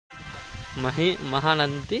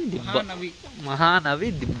మహానంది దిబ్బ, మహానవి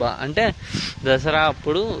దిబ్బ అంటే దసరా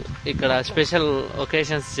అప్పుడు ఇక్కడ స్పెషల్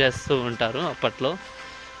ఒకేషన్స్ చేస్తూ ఉంటారు అప్పట్లో,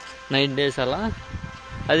 9 days అలా.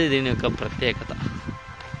 అది దీని యొక్క ప్రత్యేకత.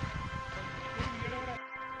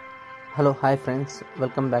 Hello, hi friends,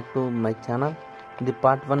 welcome back to my channel. ఇది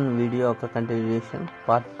పార్ట్ 1 వీడియో యొక్క కంటిన్యూషన్,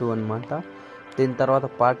 పార్ట్ 2 అనమాట. దీని తర్వాత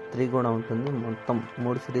పార్ట్ 3 కూడా ఉంటుంది. మొత్తం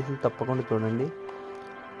 3 సిరీస్లు తప్పకుండా చూడండి.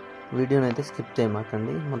 వీడియోని అయితే స్కిప్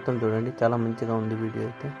చేయమాకండి, మొత్తం చూడండి. చాలా మంచిగా ఉంది వీడియో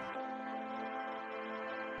అయితే.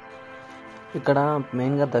 ఇక్కడ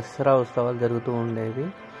మెయిన్గా దసరా ఉత్సవాలు జరుగుతూ ఉండేవి.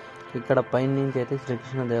 ఇక్కడ పైనుంచి అయితే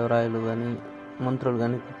శ్రీకృష్ణదేవరాయలు కానీ మంత్రులు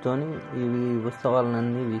కానీ కూర్చొని ఈ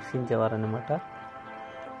ఉత్సవాలన్నీ వీక్షించేవారనమాట.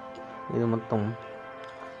 ఇది మొత్తం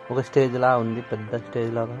ఒక స్టేజ్ లా ఉంది, పెద్ద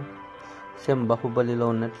స్టేజ్ లాగా, సేమ్ బాహుబలిలో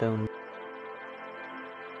ఉన్నట్లే ఉంది.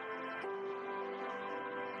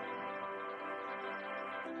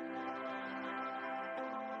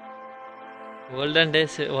 Golden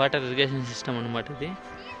days water irrigation system అనమాట ఇది.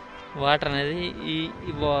 వాటర్ అనేది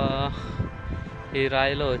ఈ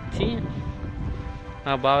రాయిలో వచ్చి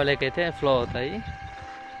ఆ బావిలోకైతే ఫ్లో అవుతాయి.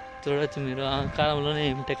 చూడవచ్చు మీరు ఆ కాలంలోనే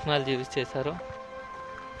ఏం టెక్నాలజీ యూజ్ చేశారో.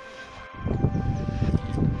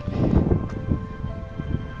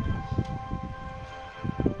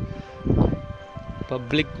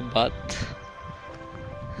 పబ్లిక్ బాత్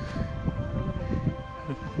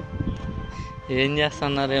ఏం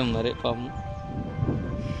చేస్తున్నారేం మరి పాపం.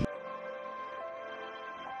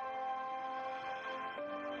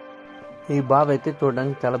 ఈ బావి అయితే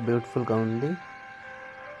చూడడానికి చాలా బ్యూటిఫుల్గా ఉంది.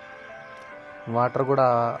 వాటర్ కూడా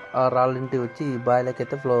ఆ రాళ్ళంటి వచ్చి ఈ బావిలోకి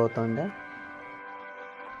అయితే ఫ్లో అవుతుండే.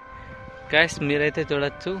 గైస్, మీరైతే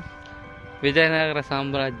చూడొచ్చు విజయనగర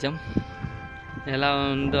సామ్రాజ్యం ఎలా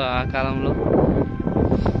ఉందో ఆ కాలంలో.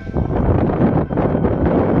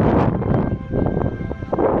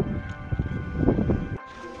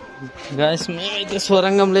 గైస్, మేమైతే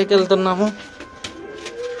స్వరంగంలోకి వెళ్తున్నాము.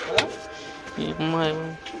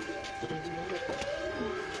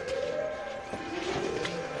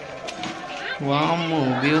 వామ్మో,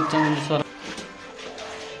 బీభత్సం ఉంది స్వరం.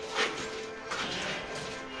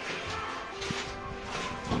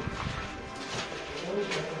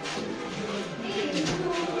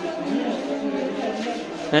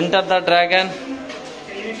 Enter the dragon.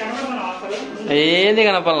 ఏది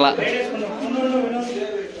కనపల్లా,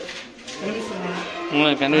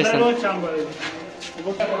 కనిపిస్తుంది.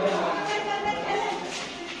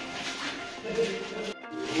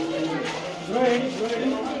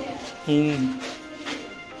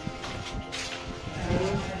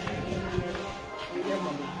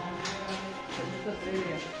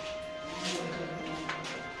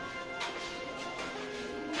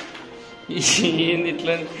 ఏంది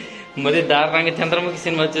ఇట్లా మరి దారుణంగా చంద్రముఖి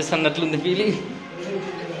సినిమా చూస్తున్నట్లుంది ఫీలింగ్.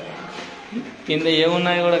 కింద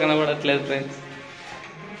ఏమున్నాయో కూడా కనబడట్లేదు ఫ్రెండ్స్.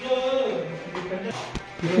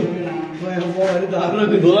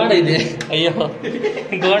 గోడ ఇది, అయ్యో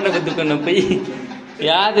గోడ గుద్దుకున్న పోయి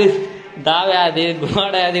యాది దావే, అది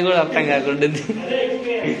గోడ, అది కూడా అర్థం కాకుండా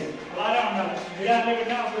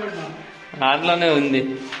దాంట్లోనే ఉంది.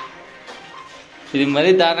 ఇది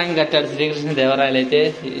మరీ దారుణంగా కట్టాడు శ్రీకృష్ణదేవరాయలు అయితే.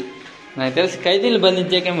 నాకు తెలిసి ఖైదీలు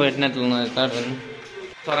బంధించేకేం పెట్టినట్లున్నారు.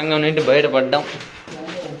 సొరంగం నుండి బయటపడ్డాం.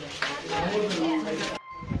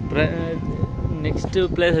 నెక్స్ట్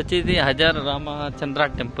ప్లేస్ వచ్చేది హజార్ రామచంద్ర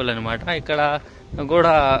టెంపుల్ అనమాట. ఇక్కడ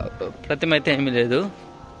కూడా ప్రతిమ అయితే ఏమీ లేదు.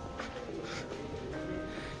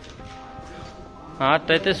 ఆర్ట్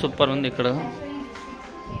అయితే సూపర్ ఉంది. ఇక్కడ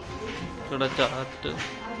చూడొచ్చు ఆర్ట్.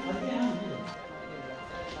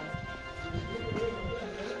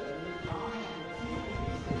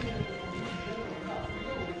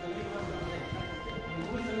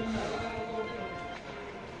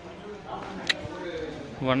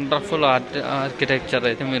 వండర్ఫుల్ ఆర్కిటెక్చర్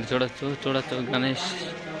అయితే మీరు చూడొచ్చు. గణేష్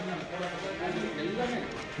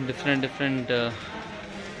డిఫరెంట్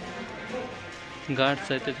గాడ్స్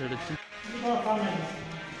అయితే చూడొచ్చు.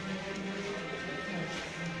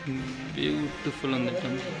 బ్యూటిఫుల్ ఉంది.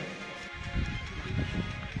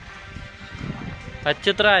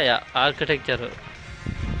 అచ్యుతరాయ ఆర్కిటెక్చర్.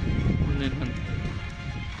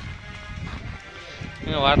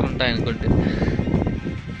 వాటర్ ఉంటాయి అనుకుంటే.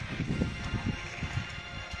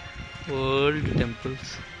 ఓల్డ్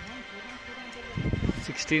టెంపుల్స్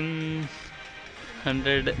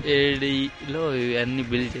 1600 ADలో ఇవన్నీ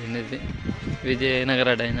బిల్డ్ చేసినది విజయనగర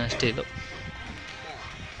డైనాసిటీలో.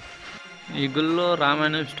 ఈ గుళ్ళో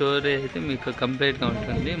రామాయణం స్టోరీ అయితే మీకు కంప్లీట్గా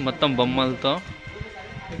ఉంటుంది, మొత్తం బొమ్మలతో.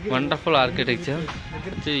 Wonderful architecture.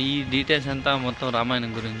 ఈ డీటెయిల్స్ అంతా మొత్తం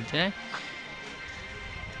రామాయణం గురించే.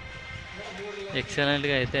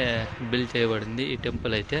 ఎక్సలెంట్గా అయితే బిల్డ్ చేయబడింది ఈ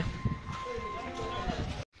టెంపుల్ అయితే.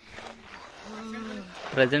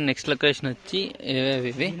 ప్రజెంట్ నెక్స్ట్ లొకేషన్ వచ్చి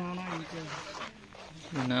ఇవి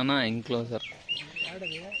నానా ఎంక్లోజర్.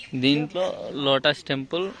 దీంట్లో లోటస్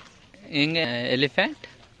టెంపుల్, ఇంకా elephant,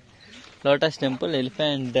 lotus temple,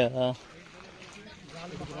 elephant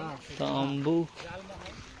తాంబూ,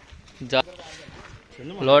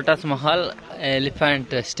 lotus Mahal,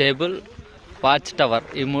 elephant stable, watch tower,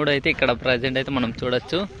 ఈ మూడు అయితే ఇక్కడ ప్రజెంట్ అయితే మనం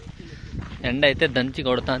చూడొచ్చు. ఎండ అయితే దంచి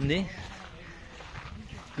కొడుతుంది.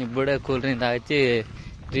 ఇప్పుడే కూల్ డ్రింక్ తాగి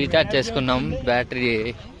రీఛార్జ్ చేసుకున్నాం, బ్యాటరీ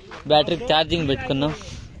ఛార్జింగ్ పెట్టుకున్నాం.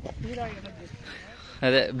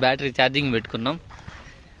 అదే బ్యాటరీ ఛార్జింగ్ పెట్టుకున్నాం.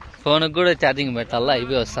 ఫోన్కి కూడా ఛార్జింగ్ పెట్టాలా,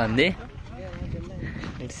 ఇవి వస్తుంది.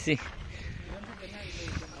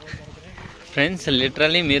 ఫ్రెండ్స్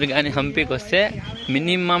లిటరల్లీ మీరు కానీ హంపీకి వస్తే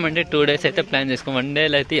మినిమం అంటే 2 days అయితే ప్లాన్ చేసుకోండి. 1 day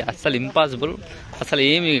అయితే అస్సలు ఇంపాసిబుల్, అసలు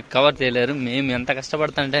ఏమి కవర్ చేయలేరు. మేము ఎంత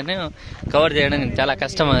కష్టపడుతుంటేనే కవర్ చేయడం చాలా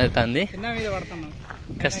కష్టం అవుతుంది.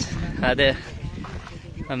 అదే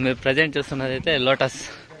మీరు ప్రజెంట్ చూస్తున్నది అయితే లోటస్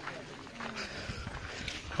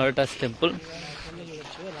టెంపుల్.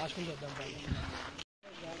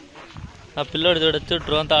 ఆ పిల్లోడు చూడొచ్చు,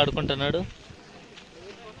 డ్రోన్తో ఆడుకుంటున్నాడు.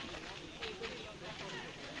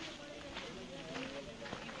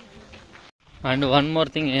 అండ్ వన్ మోర్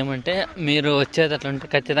థింగ్ ఏమంటే, మీరు వచ్చేటట్లుంటే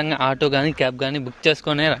ఖచ్చితంగా ఆటో కానీ క్యాబ్ కానీ బుక్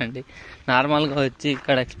చేసుకునే రండి. నార్మల్గా వచ్చి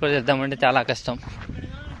ఇక్కడ ఎక్స్ప్లోర్ చేద్దామంటే చాలా కష్టం.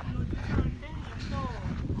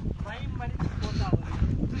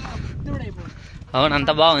 అవును,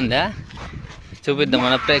 అంత బాగుందా? చూపిద్దాం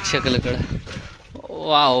మన ప్రేక్షకులు కూడా.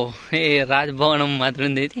 వావ్, ఈ రాజ్భవనం మాత్రం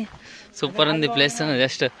ఉంది. ఇది సూపర్ ఉంది ప్లేస్.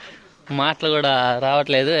 జస్ట్ మాటలు కూడా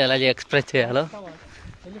రావట్లేదు ఎలా ఎక్స్ప్రెస్ చేయాలో.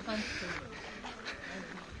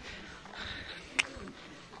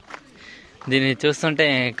 దీన్ని చూస్తుంటే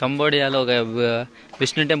కంబోడియాలో ఒక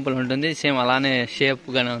విష్ణు టెంపుల్ ఉంటుంది, సేమ్ అలానే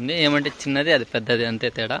షేప్గానే ఉంది. ఏమంటే చిన్నది, అది పెద్దది, అంతే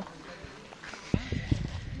తేడా.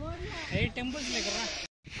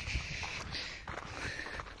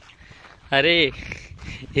 అరే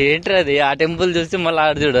ఏంట్రా అది? ఆ టెంపుల్ చూస్తే మళ్ళీ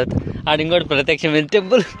ఆడ చూడదు, ఆడ ఇంకోటి ప్రత్యక్షమైన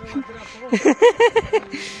టెంపుల్.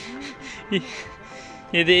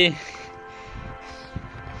 ఇది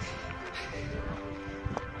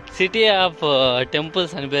సిటీ ఆఫ్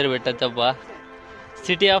టెంపుల్స్ అని పేరు పెట్టచ్చబ్బా,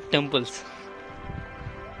 సిటీ ఆఫ్ టెంపుల్స్.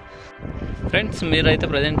 ఫ్రెండ్స్ మీరైతే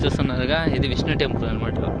ప్రజెంట్ చూస్తున్నారుగా, ఇది విష్ణు టెంపుల్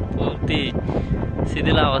అనమాట. పూర్తి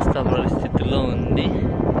శిథిలావస్థ పరిస్థితుల్లో ఉంది.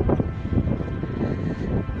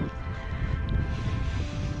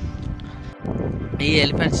 ఈ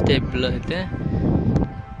ఎలిఫెంట్స్ టైప్లో అయితే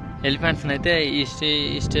ఎలిఫెంట్స్ని అయితే ఈ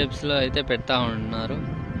స్టెప్స్లో అయితే పెడతా ఉన్నారు.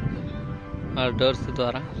 ఆ డోర్స్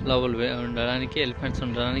ద్వారా లోపల ఉండడానికి, ఎలిఫెంట్స్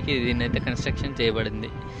ఉండడానికి దీన్ని అయితే కన్స్ట్రక్షన్ చేయబడింది.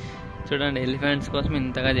 చూడండి, ఎలిఫెంట్స్ కోసం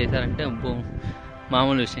ఇంతగా చేశారంటే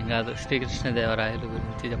మామూలు విషయం కాదు. శ్రీకృష్ణదేవరాయలు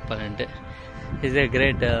గురించి చెప్పాలంటే, is a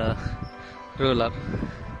great ruler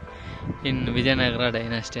in Vijayanagara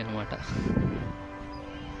dynasty అనమాట.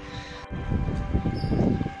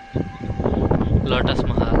 లోటస్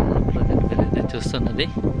మహల్ ప్రజెంట్ అయితే చూస్తున్నది.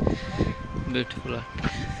 Beautiful art.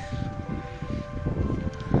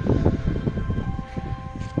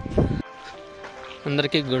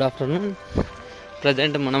 అందరికీ గుడ్ ఆఫ్టర్నూన్.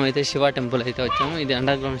 ప్రజెంట్ మనమైతే శివ టెంపుల్ అయితే వచ్చాము. ఇది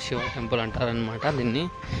అండర్ గ్రౌండ్ శివ టెంపుల్ అంటారనమాట.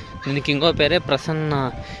 దీనికి ఇంకో పేరే ప్రసన్న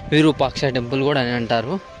విరూపాక్ష టెంపుల్ కూడా అని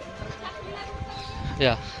అంటారు.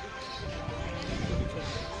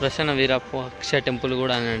 ప్రసన్న విరూపాక్ష టెంపుల్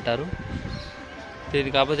కూడా అని అంటారు.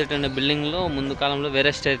 దీనికి ఆపోజిట్ ఉన్న బిల్డింగ్లో ముందు కాలంలో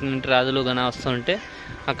వేరే స్టేట్ నుండి రాజులు కానీ వస్తుంటే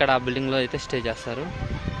అక్కడ ఆ బిల్డింగ్లో అయితే స్టే చేస్తారు.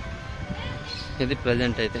 ఇది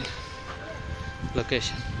ప్రజెంట్ అయితే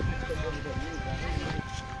location.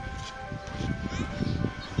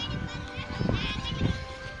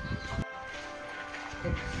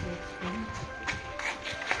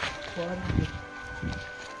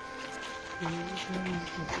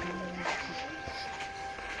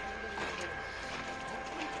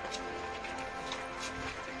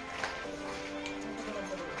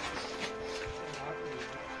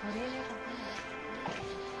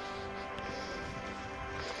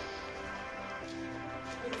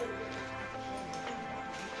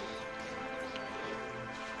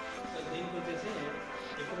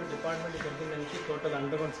 Department company total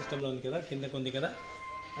underground సిస్టంలో ఉంది కదా, కిందకు ఉంది కదా,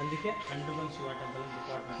 అందుకే అండర్గ్రౌండ్ శివ టెంపుల్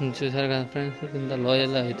డిపార్ట్మెంట్. చూసారు కదా ఫ్రెండ్స్, కింద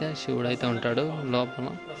లోయలో అయితే శివుడు అయితే ఉంటాడు. లోపల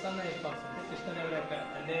ప్రసన్న అంటే కృష్ణదేవుడు యొక్క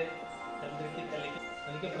అంటే తండ్రికి తల్లికి,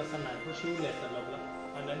 అందుకే ప్రసన్న. ఇప్పుడు శివుడు వేస్తారు లోపల.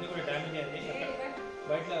 అన్నీ కూడా డ్యామేజ్ అయ్యి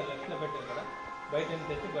బయట లెఫ్ట్లో పెట్టారు కదా, బయట ఎంత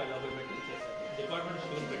తెచ్చి లోపల పెట్టి చేస్తారు. డిపార్ట్మెంట్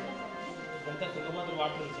శివుడు పెట్టారు. ఇదంతా తుంగభద్ర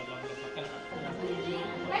వాటర్ ఉంది సార్ లోపల పక్కన.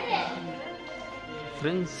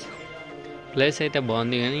 ఫ్రెండ్స్ ప్లేస్ అయితే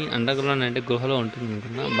బాగుంది, కానీ అండర్ గ్రౌండ్ అంటే గుహలో ఉంటుంది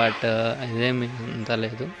అనుకున్నా, బట్ ఇదేమి అంత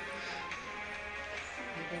లేదు.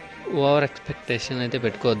 ఓవర్ ఎక్స్పెక్టేషన్ అయితే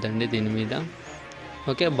పెట్టుకోవద్దండి దీని మీద.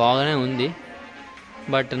 ఓకే బాగానే ఉంది,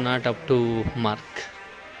 but not up to mark.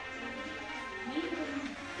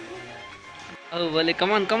 వాళ్ళు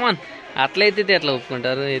కమాన్ కమాన్, అట్లా ఎత్తితే ఎట్లా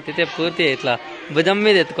ఒప్పుకుంటారు? ఎత్తితే పూర్తి ఇట్లా భుజం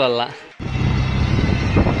మీద ఎత్తుకోవాలా.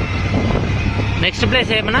 నెక్స్ట్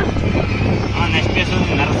ప్లేస్ ఏమన్నా? నెక్స్ట్ ప్లేస్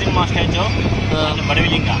నరసింహ స్టాచ్యూ,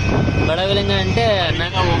 బడవిలింగ అంటే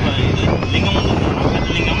లింగం ఉంది, పెద్ద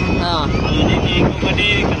లింగం. అది ఇంకొకటి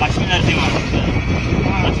లక్ష్మీ నరసింహ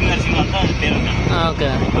అంతా పేరు. Okay,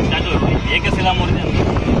 statue ఏకశిలామూర్తి.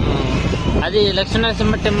 అది లక్ష్మీ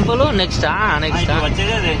నరసింహ టెంపుల్ నెక్స్ట్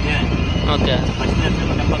వచ్చేది అదే. ఓకే, లక్ష్మీ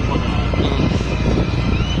నరసింహ టెంపుల్ పోతున్నాం.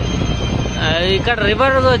 ఇక్కడ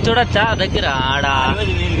రివర్ చూడొచ్చా దగ్గర? ఆడ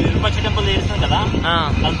విరూపాక్ష టెంపుల్ చేస్తాం కదా,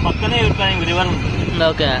 అది పక్కనే రివర్ ఉంటుంది.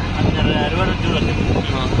 ఓకే, రివర్ చూడొచ్చు.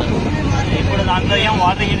 ఇప్పుడు దాంట్లో ఏం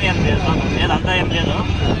వాటర్ ఏం లేదు, అంతా ఏం లేదు.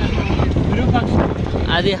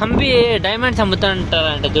 అది హంపి డైమండ్స్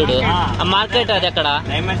అమ్ముతుంటారంట చూడు, ఆ మార్కెట్ అది ఎక్కడ?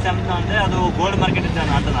 డైమండ్స్ అమ్ముతా అంటే అది గోల్డ్ మార్కెట్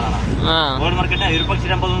అంటున్నారు. గోల్డ్ మార్కెట్ విరూపాక్ష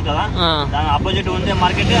టెంపుల్ ఉంది కదా, దాని ఆపోజిట్ ఉండే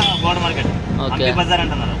market gold market, Hampi Bazar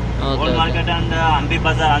అంటున్నారు. Gold market and Hampi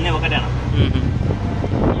Bazar అన్ని ఒకటేనా?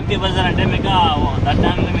 హంపి బజార్ అంటే మీకు దట్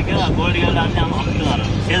టైంలో మీకు గోల్డ్ అన్ని అమ్ముతున్నారు,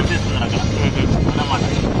 సేల్స్ చేస్తున్నారు అక్కడ అన్నమాట.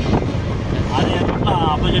 అదే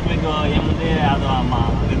ఆపోజిట్ మీకు ఏముంది, అది మా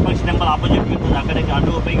విరూపాక్ష టెంపుల్ ఆపోజిట్ మీకు అక్కడికి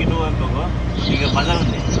అటు పైకి ఇటు మీకు బజార్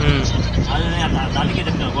ఉంది, అది దానికి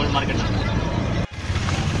చెప్తున్నారు గోల్డ్ మార్కెట్.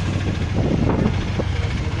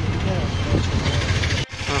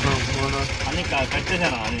 అన్ని కట్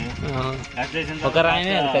చేశారు, అది కట్ చేసిన ఒక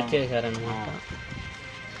రాయిని కట్ చేశారనమాట.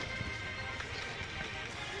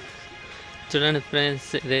 చూడండి ఫ్రెండ్స్,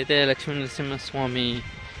 ఇదైతే లక్ష్మీ నరసింహస్వామి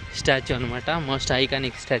స్టాచ్యూ అనమాట, most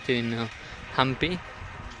iconic statue in Hampi.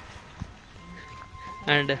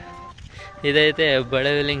 And ఇదైతే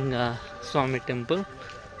బడవిలింగ స్వామి టెంపుల్.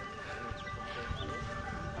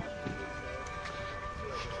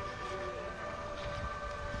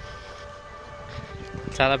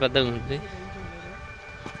 చాలా పెద్దగా ఉంది.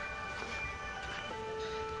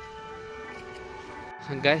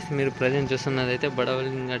 గైస్, మీరు ప్రజెంట్ చూస్తున్నదైతే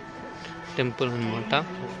బడవలింగ టెంపుల్ అనమాట.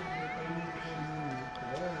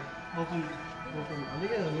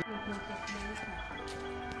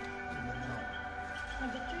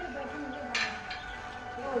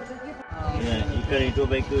 ఇక్కడ ఇటు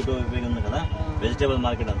బైక్ ఉంది కదా, వెజిటేబుల్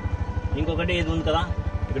మార్కెట్. అది ఇంకొకటి ఇది ఉంది కదా,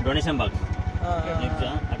 ఇక్కడ డొనేషన్ బాక్స్. నెక్స్ట్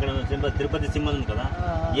అక్కడ తిరుపతి సింబల్ ఉంది కదా,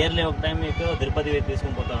 ఇయర్లీ ఒక టైం మీకు తిరుపతి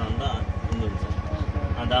తీసుకుని పోతానంట ఉంది సార్.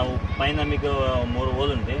 దాని పైన మీకు 3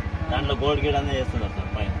 హోల్ ఉంటాయి, దాంట్లో గోల్డ్ గీడ్ అనేది చేస్తున్నారు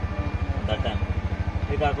సార్ పైన దట్ టైం.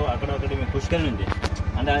 మీకు అక్కడ ఒకటి మీకు పుష్కరిణి ఉంది.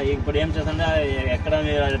 అంటే ఇప్పుడు ఏం చేస్తుంటే ఎక్కడ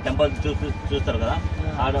మీరు టెంపుల్ చూస్తారు కదా,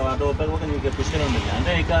 అటు ఒక మీకు పుష్కరిణి ఉంది.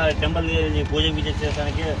 అంటే ఇక టెంపుల్ పూజ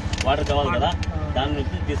చేయడానికి వాటర్ కావాలి కదా, దాని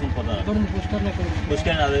నుంచి తీసుకుని పోతారు.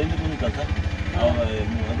 పుష్కరిణి అది ఎందుకు ఉంది కదా సార్,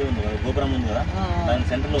 అది ఉంది కదా, గోపురం ఉంది కదా, దాని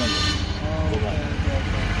సెంటర్లో ఉంది గోపురం.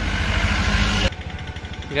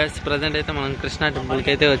 గైస్, ప్రజెంట్ అయితే మనం కృష్ణా టెంపుల్కి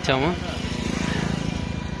అయితే వచ్చాము.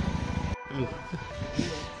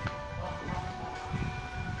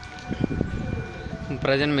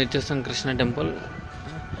 ప్రజెంట్ మీరు చూస్తున్న కృష్ణా టెంపుల్.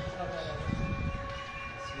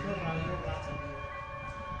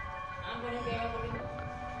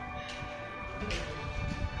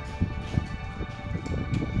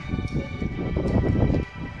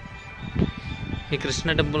 ఈ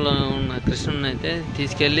కృష్ణ టెంపుల్లో ఉన్న కృష్ణుని అయితే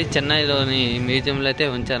తీసుకెళ్ళి చెన్నైలోని మ్యూజియంలో అయితే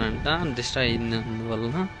ఉంచారంట, డిస్ట్రాయ్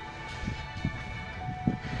అయినందువల్ల.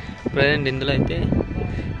 ప్రజెంట్ ఇందులో అయితే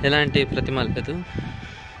ఎలాంటి ప్రతిమ లేదు.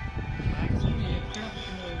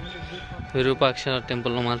 విరూపాక్ష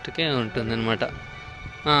టెంపుల్లో మాత్రమే ఉంటుంది అనమాట,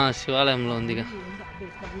 శివాలయంలో ఉందిగా.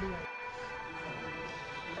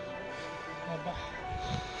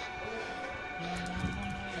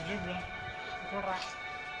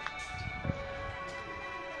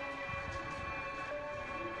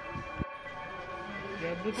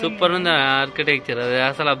 సూపర్ ఉంది ఆర్కిటెక్చర్, అది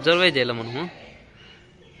అసలు అబ్జర్వే చేయలేము మనము.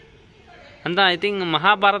 అంతా ఐ థింక్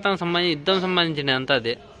మహాభారతం యుద్ధం సంబంధించింది అంతా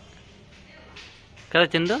అదే కదా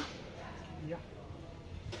చందు?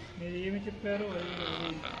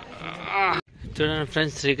 చూడండి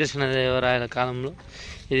ఫ్రెండ్స్, శ్రీకృష్ణదేవరాయల కాలంలో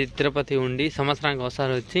ఇది తిరుపతి ఉండి సంవత్సరానికి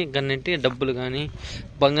ఒకసారి వచ్చి ఇక్కడ నుండి డబ్బులు కానీ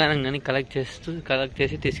బంగారం కానీ కలెక్ట్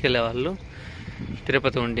చేసి తీసుకెళ్లేవాళ్ళు.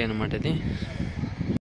 తిరుపతి ఉండి అనమాట ఇది.